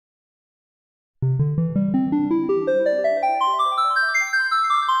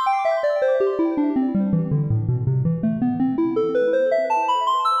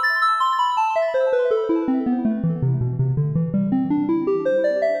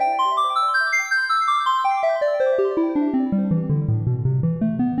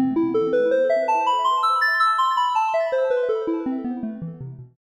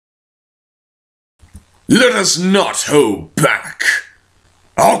Let us not hold back.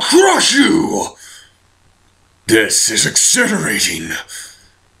 I'll crush you! This is exhilarating.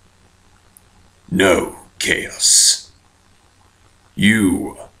 No, Chaos.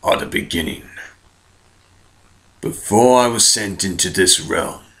 You are the beginning. Before I was sent into this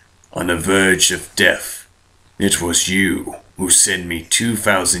realm, on the verge of death, it was you who sent me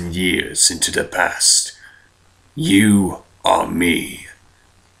 2,000 years into the past. You are me,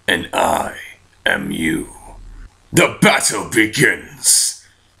 and I am you. The battle begins.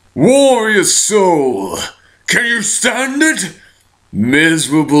 Warrior soul, can you stand it?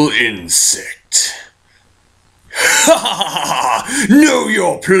 Miserable insect. Ha ha ha! Know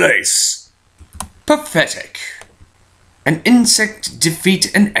your place! Pathetic. An insect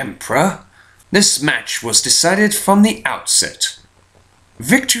defeat an emperor? This match was decided from the outset.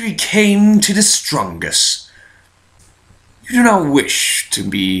 Victory came to the strongest. You do not wish to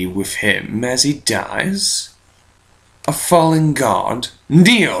be with him as he dies? A fallen god,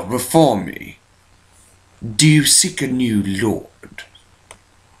 kneel before me. Do you seek a new lord?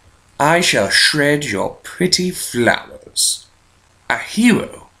 I shall shred your pretty flowers. A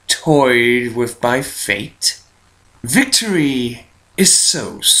hero toyed with my fate. Victory is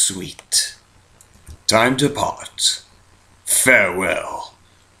so sweet. Time to part. Farewell.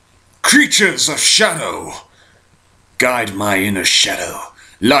 Creatures of shadow, guide my inner shadow,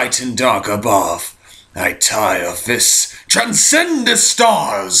 light and dark above. I tire of this, transcend the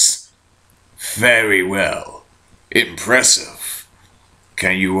stars. Very well. Impressive.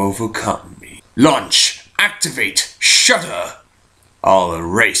 Can you overcome me? Launch, activate, shudder. I'll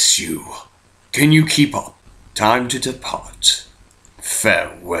erase you. Can you keep up? Time to depart.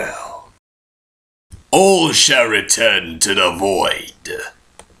 Farewell. All shall return to the void.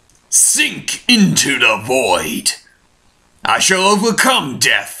 Sink into the void. I shall overcome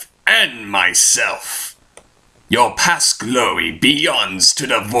death and myself. Your past glory beyonds to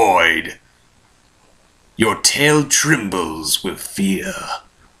the void. Your tail trembles with fear.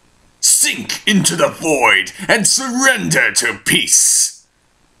 Sink into the void and surrender to peace.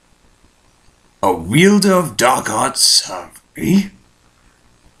 A wielder of dark arts of me?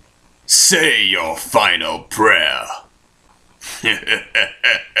 Say your final prayer.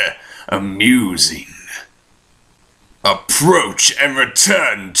 Amusing. Approach and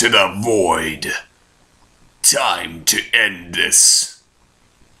return to the void. Time to end this.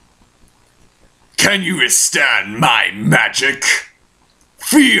 Can you withstand my magic?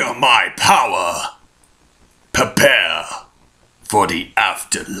 Feel my power. Prepare for the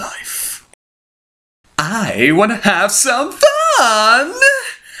afterlife. I want to have some fun!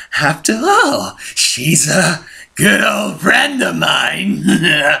 After all, she's a good old friend of mine.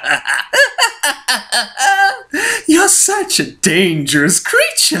 You're such a dangerous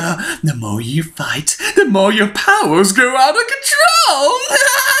creature. The more you fight, the more your powers go out of control.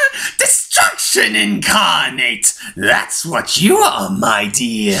 Destruction incarnate. That's what you are, my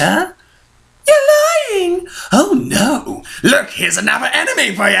dear. You're lying. Oh no. Look, here's another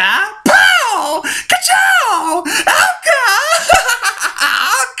enemy for ya. Pow! Ka-chow!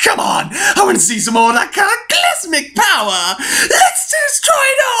 Come on, I want to see some more of that cataclysmic power. Let's destroy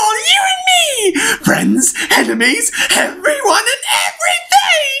it all, you and me. Friends, enemies, everyone and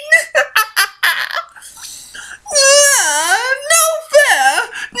everything. No fair.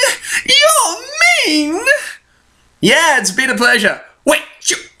 You're mean. Yeah, it's been a pleasure. Wait,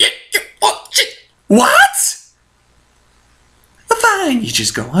 what? Fine, you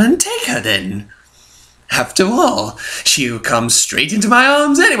just go on and take her then. After all, she'll come straight into my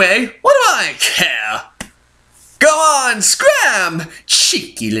arms anyway. What do I care? Go on, scram!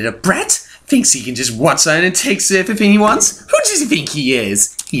 Cheeky little brat. Thinks he can just waltz on and takes everything he wants. Who does he think he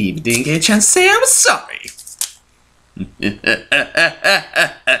is? He even didn't get a chance to say I'm sorry.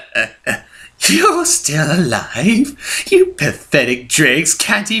 You're still alive? You pathetic drakes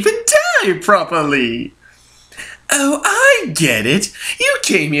can't even die properly. Oh, I get it. You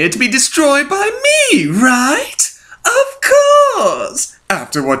came here to be destroyed by me, right? Of course.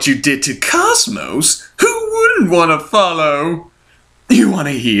 After what you did to Cosmos, who wouldn't want to follow? You want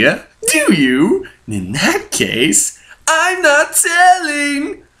to hear? Do you? In that case, I'm not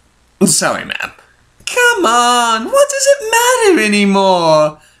telling. Sorry, ma'am. Come on, what does it matter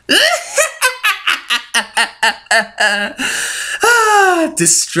anymore?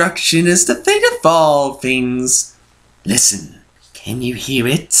 Destruction is the fate of all things. Listen, can you hear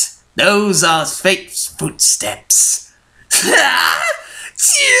it? Those are fate's footsteps.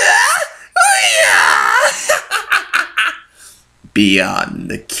 Beyond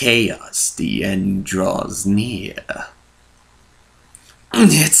the chaos, the end draws near.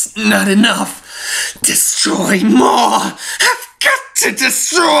 It's not enough. Destroy more. I've got to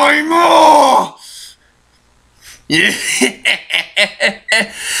destroy more.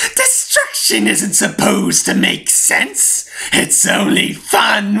 Destruction isn't supposed to make sense. It's only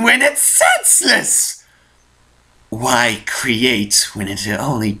fun when it's senseless. Why create when it'll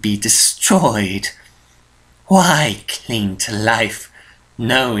only be destroyed? Why cling to life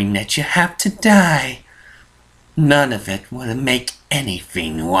knowing that you have to die? None of it will make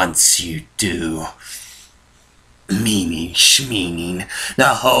anything once you do. Meaning schmeaning,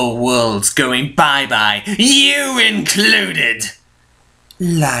 the whole world's going bye-bye, you included.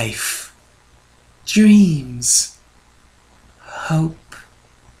 Life, dreams, hope.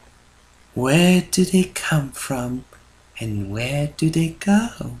 Where do they come from and where do they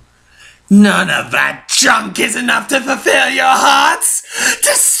go? None of that junk is enough to fulfill your hearts!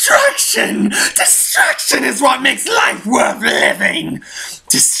 Destruction! Destruction is what makes life worth living!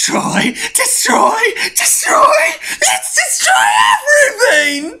 Destroy! Destroy! Destroy! Let's destroy everything!